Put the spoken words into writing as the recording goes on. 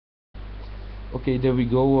Okay, there we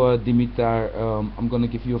go, Dimitar. I'm gonna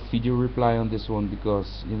give you a video reply on this one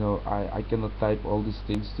because I cannot type all these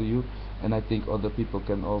things to you, and I think other people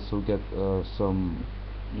can also get some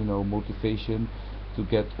motivation to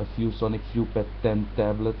get a Viewsonic Viewpad 10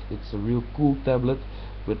 tablet. It's a real cool tablet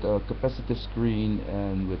with a capacitive screen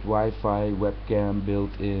and with Wi-Fi, webcam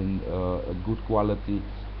built in, a good quality,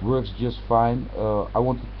 works just fine. I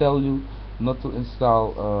want to tell you not to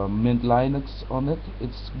install Mint Linux on it.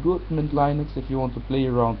 It's good, Mint Linux, if you want to play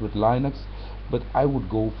around with Linux, but I would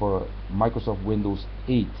go for Microsoft Windows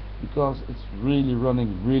 8 because it's really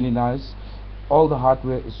running really nice. All the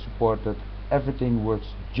hardware is supported, everything works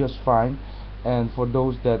just fine. And for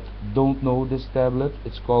those that don't know this tablet,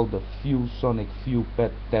 it's called the Viewsonic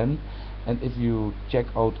Viewpad 10, and if you check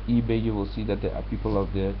out eBay, you will see that there are people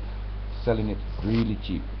out there selling it really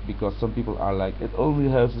cheap, because some people are like, it only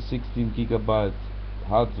has a 16 gigabyte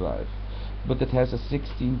hard drive, but it has a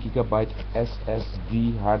 16 gigabyte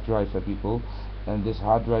SSD hard drive for people, and this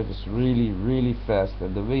hard drive is really fast,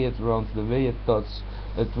 and the way it runs, the way it does,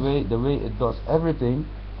 the way it does everything,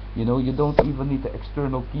 you don't even need the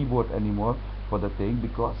external keyboard anymore for the thing,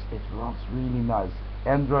 because it runs really nice.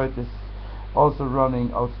 Android is also running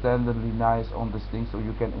outstandingly nice on this thing, so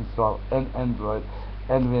you can install an Android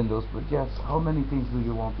and Windows. But yes, how many things do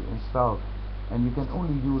you want to install? And you can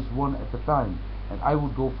only use one at a time. And I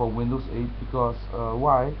would go for Windows 8 because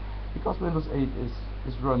why? Because Windows 8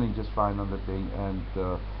 is running just fine on the thing,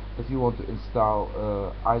 and if you want to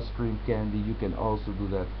install Ice Cream Candy, you can also do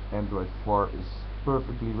that. Android 4 is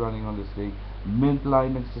perfectly running on this thing. Mint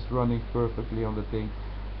Linux is running perfectly on the thing.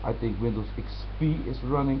 I think Windows XP is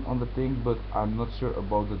running on the thing, but I'm not sure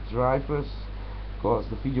about the drivers, because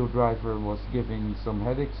the video driver was giving some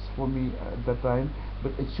headaches for me at that time,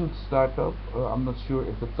 but it should start up. I'm not sure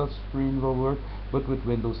if the touch screen will work, but with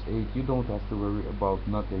Windows 8 you don't have to worry about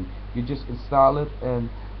nothing. You just install it,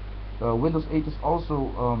 and Windows 8 is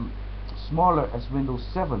also smaller as Windows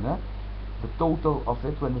 7. The total of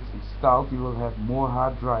it, when it's installed, you will have more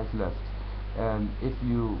hard drive left. And if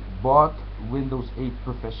you bought Windows 8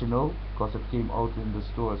 Professional, because it came out in the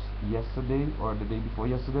stores yesterday or the day before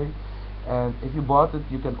yesterday, and if you bought it,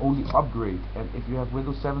 you can only upgrade. And if you have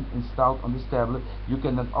Windows 7 installed on this tablet, you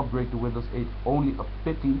can then upgrade to Windows 8. Only a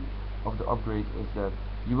pity of the upgrade is that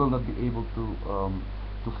you will not be able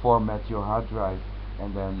to format your hard drive,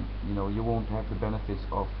 and then you won't have the benefits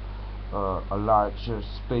of a larger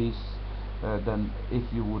space than if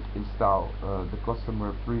you would install the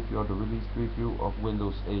customer preview or the release preview of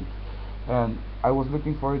Windows 8. And I was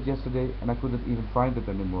looking for it yesterday and I couldn't even find it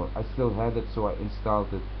anymore. I still had it, so I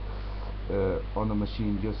installed it on a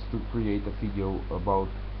machine just to create a video about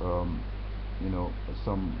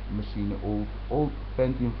some machine, old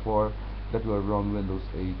Pentium 4 that will run Windows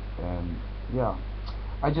 8. And yeah,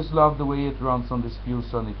 I just love the way it runs on this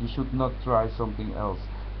Viewsonic. You should not try something else.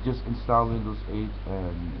 Just install Windows 8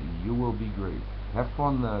 and you will be great. Have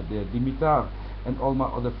fun there, Dimitar, and all my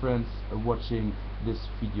other friends watching this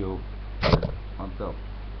video on top.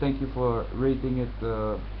 Thank you for rating it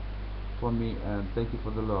for me, and thank you for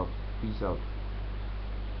the love. Peace out.